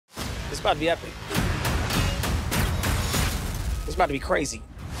It's about to be epic. It's about to be crazy.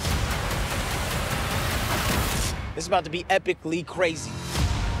 It's about to be epically crazy.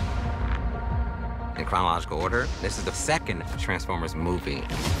 In chronological order, this is the second Transformers movie.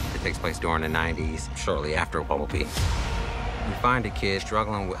 It takes place during the 90s, shortly after Bumblebee. We find a kid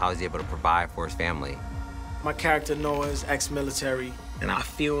struggling with how he's able to provide for his family. My character Noah is ex-military, and I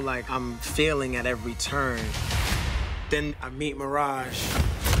feel like I'm failing at every turn. Then I meet Mirage.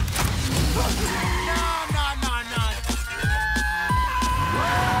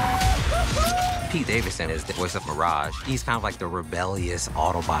 Pete Davidson is the voice of Mirage. He's kind of like the rebellious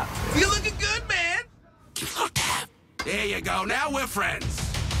Autobot. You looking good, man? There you go. Now we're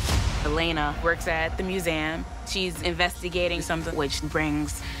friends. Elena works at the museum. She's investigating something which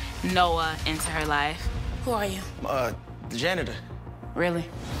brings Noah into her life. Who are you? The janitor. Really?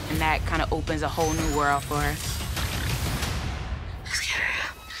 And that kind of opens a whole new world for her. Let's get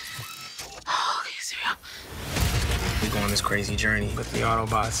her. Oh, okay, it's real. We go on this crazy journey with the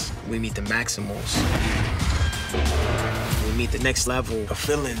Autobots. We meet the Maximals. We meet the next level of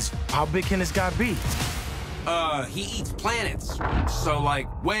villains. How big can this guy be? He eats planets. So, like,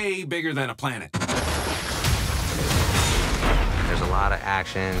 way bigger than a planet. There's a lot of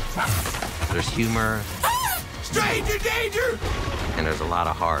action. There's humor. Stranger danger! And there's a lot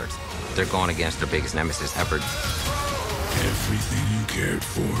of heart. They're going against their biggest nemesis ever. Everything you cared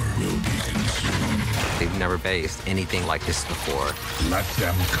for will be consumed. They've never faced anything like this before. Let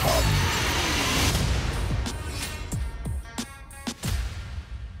them come.